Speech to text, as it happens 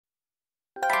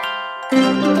Assalamualaikum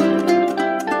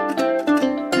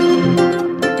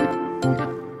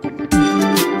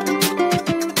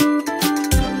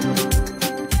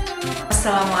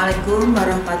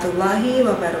warahmatullahi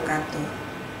wabarakatuh.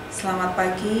 Selamat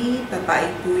pagi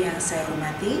Bapak Ibu yang saya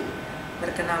hormati.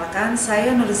 Perkenalkan,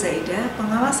 saya Nur Zaidah,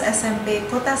 pengawas SMP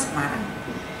Kota Semarang.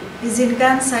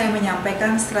 Izinkan saya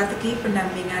menyampaikan strategi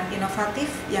pendampingan inovatif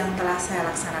yang telah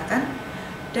saya laksanakan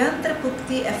dan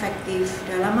terbukti efektif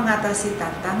dalam mengatasi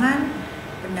tantangan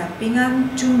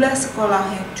pendampingan jumlah sekolah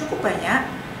yang cukup banyak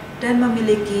dan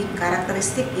memiliki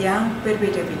karakteristik yang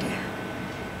berbeda-beda.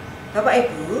 Bapak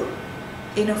Ibu,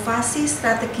 inovasi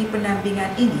strategi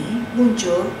pendampingan ini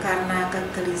muncul karena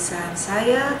kegelisahan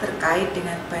saya terkait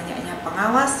dengan banyaknya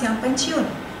pengawas yang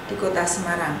pensiun di Kota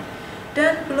Semarang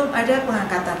dan belum ada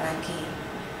pengangkatan lagi.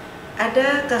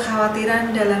 Ada kekhawatiran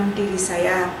dalam diri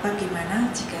saya bagaimana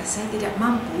jika saya tidak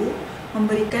mampu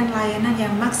memberikan layanan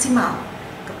yang maksimal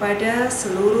kepada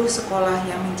seluruh sekolah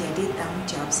yang menjadi tanggung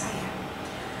jawab saya.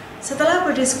 Setelah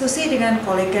berdiskusi dengan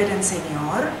kolega dan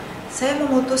senior, saya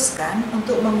memutuskan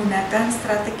untuk menggunakan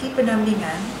strategi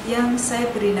pendampingan yang saya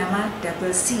beri nama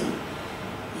Double C,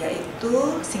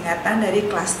 yaitu singkatan dari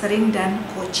clustering dan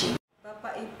coaching.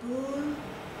 Bapak Ibu,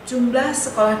 jumlah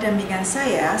sekolah dampingan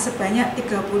saya sebanyak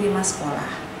 35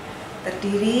 sekolah,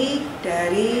 terdiri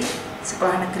dari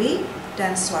sekolah negeri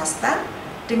dan swasta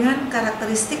dengan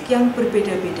karakteristik yang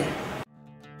berbeda-beda.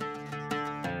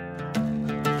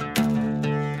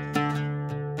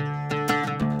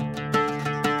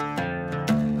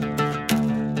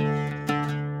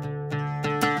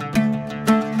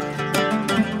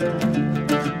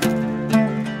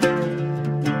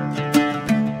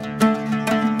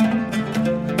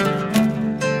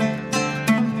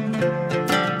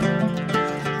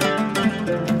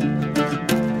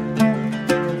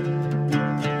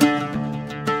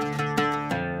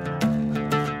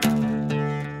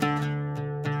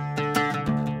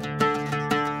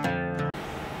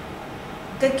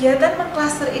 Kegiatan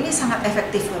mengklaster ini sangat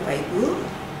efektif Bapak Ibu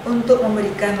untuk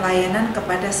memberikan layanan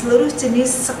kepada seluruh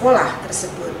jenis sekolah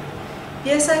tersebut.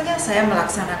 Biasanya saya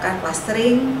melaksanakan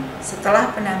clustering setelah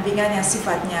pendampingan yang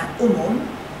sifatnya umum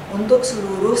untuk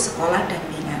seluruh sekolah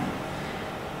dampingan.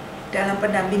 Dalam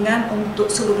pendampingan untuk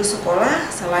seluruh sekolah,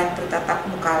 selain bertatap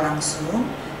muka langsung,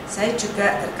 saya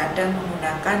juga terkadang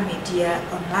menggunakan media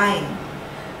online,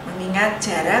 mengingat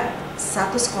jarak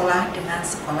satu sekolah dengan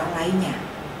sekolah lainnya.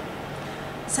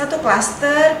 Satu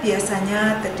klaster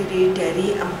biasanya terdiri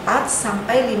dari 4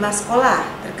 sampai 5 sekolah,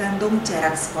 tergantung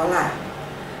jarak sekolah.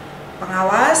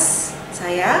 Pengawas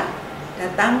saya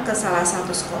datang ke salah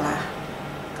satu sekolah.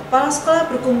 Kepala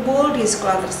sekolah berkumpul di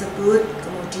sekolah tersebut,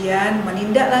 kemudian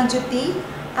menindaklanjuti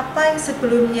apa yang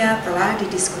sebelumnya telah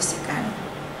didiskusikan.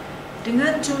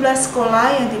 Dengan jumlah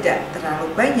sekolah yang tidak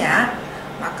terlalu banyak,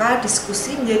 maka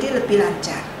diskusi menjadi lebih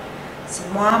lancar.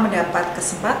 Semua mendapat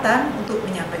kesempatan untuk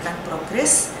menyampaikan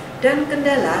progres dan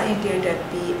kendala yang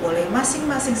dihadapi oleh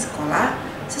masing-masing sekolah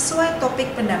sesuai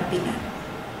topik pendampingan.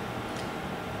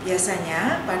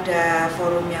 Biasanya pada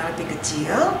forum yang lebih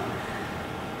kecil,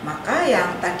 maka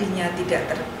yang tadinya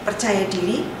tidak percaya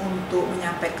diri untuk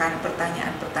menyampaikan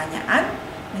pertanyaan-pertanyaan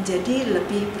menjadi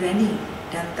lebih berani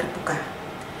dan terbuka.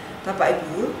 Bapak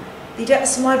Ibu, tidak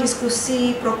semua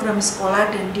diskusi program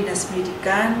sekolah dan dinas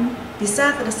pendidikan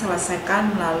bisa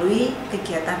terselesaikan melalui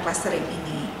kegiatan clustering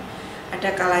ini.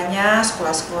 Ada kalanya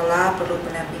sekolah-sekolah perlu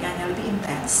pendampingan yang lebih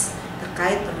intens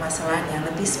terkait permasalahan yang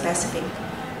lebih spesifik.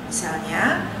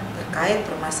 Misalnya terkait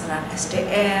permasalahan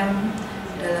SDM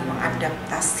dalam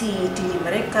mengadaptasi diri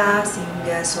mereka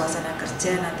sehingga suasana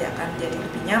kerja nanti akan menjadi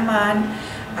lebih nyaman,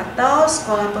 atau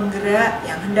sekolah penggerak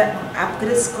yang hendak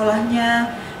mengupgrade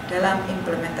sekolahnya dalam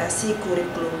implementasi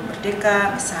kurikulum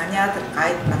merdeka, misalnya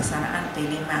terkait pelaksanaan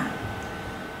P5.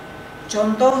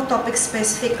 Contoh topik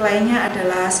spesifik lainnya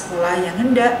adalah sekolah yang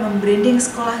hendak membranding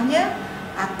sekolahnya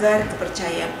agar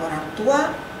kepercayaan orang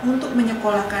tua untuk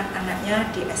menyekolahkan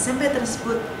anaknya di SMP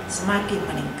tersebut semakin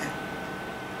meningkat.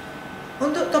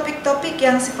 Untuk topik-topik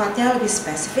yang sifatnya lebih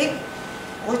spesifik,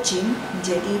 coaching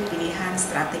menjadi pilihan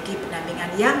strategi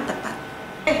pendampingan yang tepat.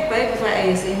 Baik Pak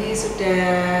Faiz, ini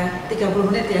sudah 30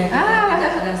 menit ya.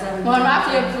 Mohon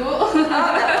maaf ya Bu. Tidak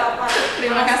apa-apa.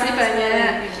 Terima kasih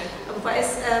banyak. Pak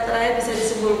Faiz, terakhir bisa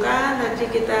disimpulkan tadi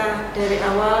kita dari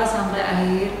awal sampai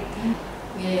akhir.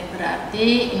 Oke,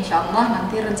 berarti insya Allah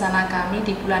nanti rencana kami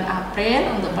di bulan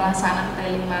April untuk pelaksanaan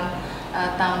P5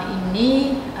 tahun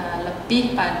ini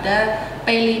lebih pada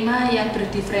P5 yang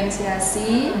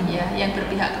berdiferensiasi, ya, yang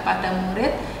berpihak kepada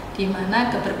murid, di mana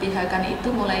keberpihakan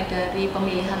itu mulai dari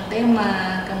pemilihan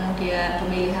tema, kemudian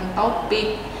pemilihan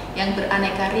topik yang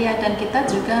beraneka ria, dan kita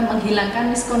juga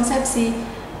menghilangkan miskonsepsi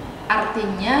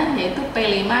artinya yaitu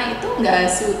P5 itu nggak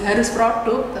harus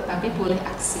produk, tetapi boleh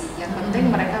aksi. Yang penting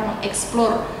mereka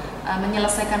mengeksplor,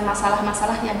 menyelesaikan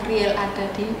masalah-masalah yang real ada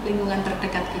di lingkungan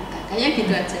terdekat kita. Kayaknya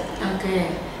gitu aja. Oke.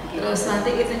 Terus nanti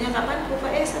itunya kapan Bu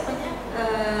Faiz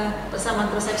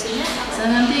persamaan persepsinya?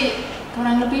 Nanti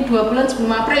kurang lebih 2 bulan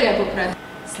sebelum April ya Bu berarti.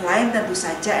 Selain tentu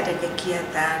saja ada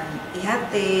kegiatan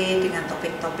IHT dengan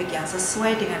topik-topik yang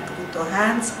sesuai dengan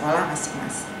kebutuhan sekolah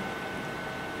masing-masing.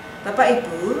 Bapak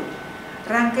Ibu,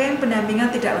 rangkaian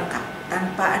pendampingan tidak lengkap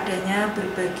tanpa adanya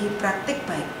berbagi praktik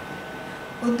baik.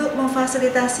 Untuk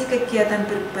memfasilitasi kegiatan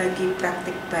berbagi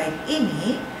praktik baik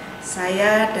ini,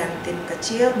 saya dan tim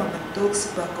kecil membentuk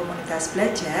sebuah komunitas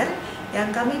belajar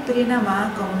yang kami beri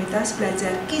nama Komunitas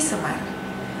Belajar Ki Semar.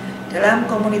 Dalam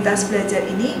komunitas belajar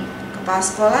ini, kepala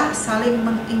sekolah saling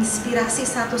menginspirasi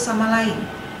satu sama lain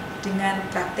dengan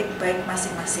praktik baik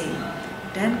masing-masing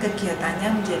dan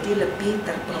kegiatannya menjadi lebih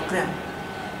terprogram.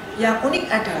 Yang unik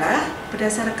adalah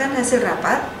berdasarkan hasil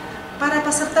rapat, para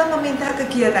peserta meminta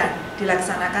kegiatan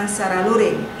dilaksanakan secara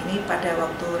luring. Ini pada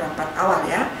waktu rapat awal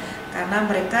ya, karena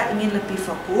mereka ingin lebih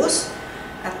fokus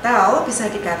atau bisa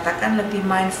dikatakan lebih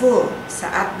mindful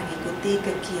saat mengikuti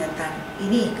kegiatan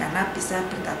ini karena bisa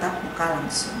bertatap muka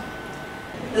langsung.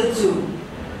 7.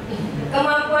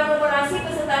 Kemampuan numerasi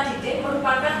peserta didik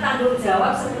merupakan tanggung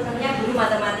jawab sepenuhnya guru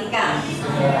matematika.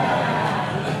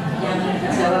 Yang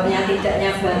jawabnya tidaknya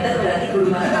banter berarti guru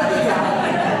matematika.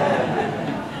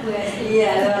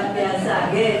 Iya, luar biasa.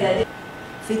 Jadi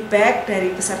feedback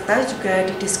dari peserta juga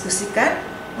didiskusikan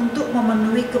untuk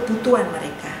memenuhi kebutuhan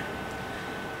mereka.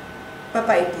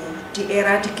 Bapak Ibu, di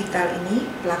era digital ini,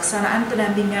 pelaksanaan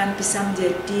pendampingan bisa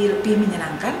menjadi lebih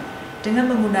menyenangkan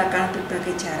dengan menggunakan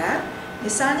berbagai cara,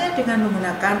 misalnya dengan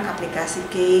menggunakan aplikasi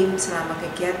game selama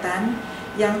kegiatan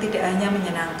yang tidak hanya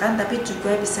menyenangkan tapi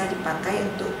juga bisa dipakai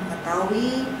untuk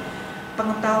mengetahui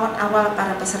pengetahuan awal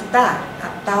para peserta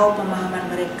atau pemahaman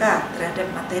mereka terhadap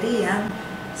materi yang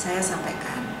saya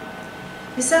sampaikan.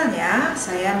 Misalnya,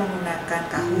 saya menggunakan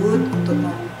Kahoot untuk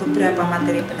beberapa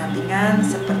materi pendampingan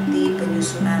seperti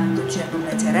penyusunan tujuan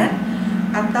pembelajaran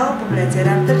atau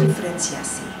pembelajaran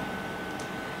terdiferensiasi.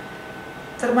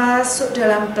 Termasuk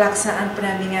dalam pelaksanaan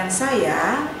pendampingan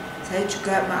saya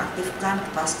juga mengaktifkan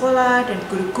kepala sekolah dan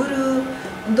guru-guru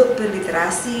untuk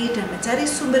berliterasi dan mencari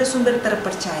sumber-sumber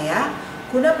terpercaya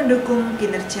guna mendukung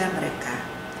kinerja mereka.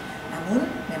 Namun,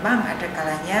 memang ada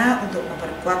kalanya untuk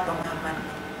memperkuat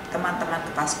pemahaman teman-teman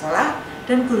kepala sekolah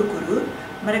dan guru-guru,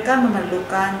 mereka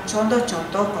memerlukan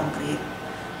contoh-contoh konkret.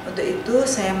 Untuk itu,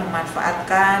 saya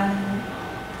memanfaatkan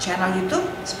channel YouTube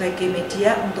sebagai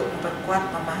media untuk memperkuat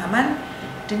pemahaman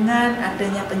dengan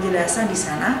adanya penjelasan di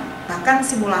sana, bahkan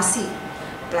simulasi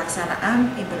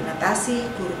pelaksanaan implementasi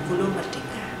kurikulum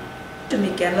merdeka.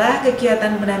 Demikianlah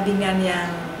kegiatan pendampingan yang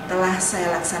telah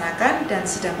saya laksanakan dan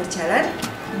sedang berjalan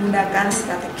menggunakan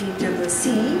strategi double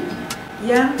C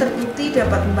yang terbukti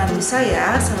dapat membantu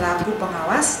saya selaku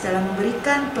pengawas dalam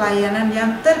memberikan pelayanan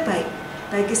yang terbaik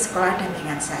bagi sekolah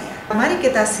dampingan saya. Mari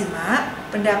kita simak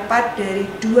pendapat dari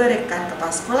 2 rekan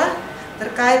kepala sekolah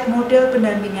terkait model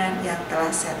pendampingan yang telah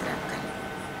saya terapkan.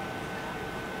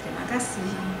 Terima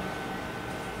kasih.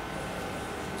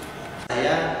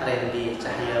 Saya Randy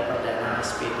Cahya Perdana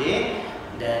SPD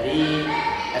dari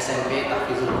SMP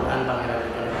Tahfidzul Quran Pangeran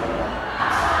Diponegoro.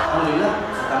 Alhamdulillah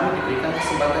kami diberikan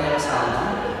kesempatan yang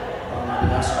sama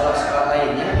dengan sekolah-sekolah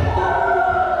lainnya untuk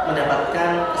mendapatkan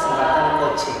kesempatan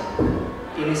coaching.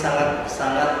 Ini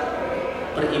sangat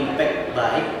berimpact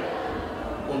baik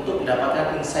untuk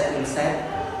mendapatkan insight-insight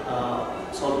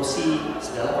solusi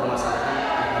segala permasalahan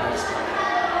yang ada di sekolah.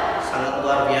 Sangat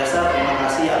luar biasa, terima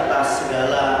kasih atas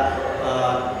segala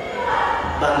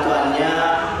bantuannya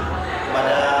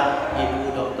kepada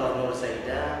Ibu Dr. Nur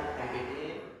Zaidah,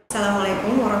 MPD.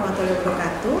 Assalamualaikum warahmatullahi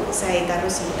wabarakatuh. Saya Ita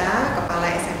Rusita,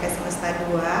 Kepala SMP Semesta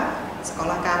 2.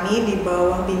 Sekolah kami di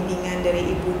bawah bimbingan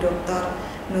dari Ibu Dr.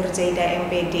 Nur Zaidah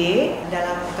MPD.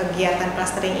 Dalam kegiatan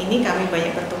clustering ini kami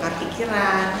banyak bertukar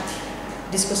pikiran,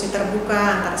 diskusi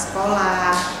terbuka antar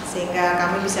sekolah, sehingga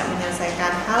kami bisa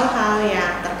menyelesaikan hal-hal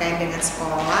yang terkait dengan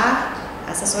sekolah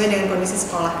sesuai dengan kondisi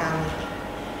sekolah kami.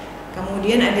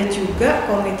 Kemudian ada juga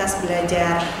komunitas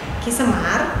belajar Ki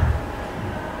Semar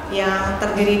yang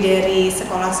terdiri dari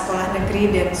sekolah-sekolah negeri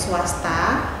dan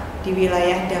swasta di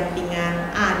wilayah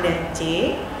dampingan A dan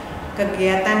C.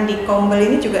 Kegiatan di Kombel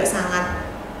ini juga sangat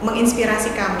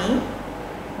menginspirasi kami.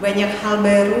 Banyak hal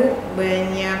baru,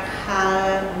 banyak hal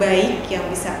baik yang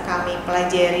bisa kami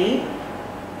pelajari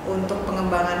untuk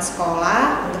pengembangan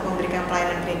sekolah, untuk memberikan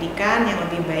pelayanan pendidikan yang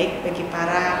lebih baik bagi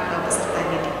para peserta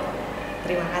didik.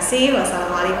 Terima kasih.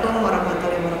 Wassalamualaikum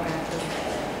warahmatullahi wabarakatuh.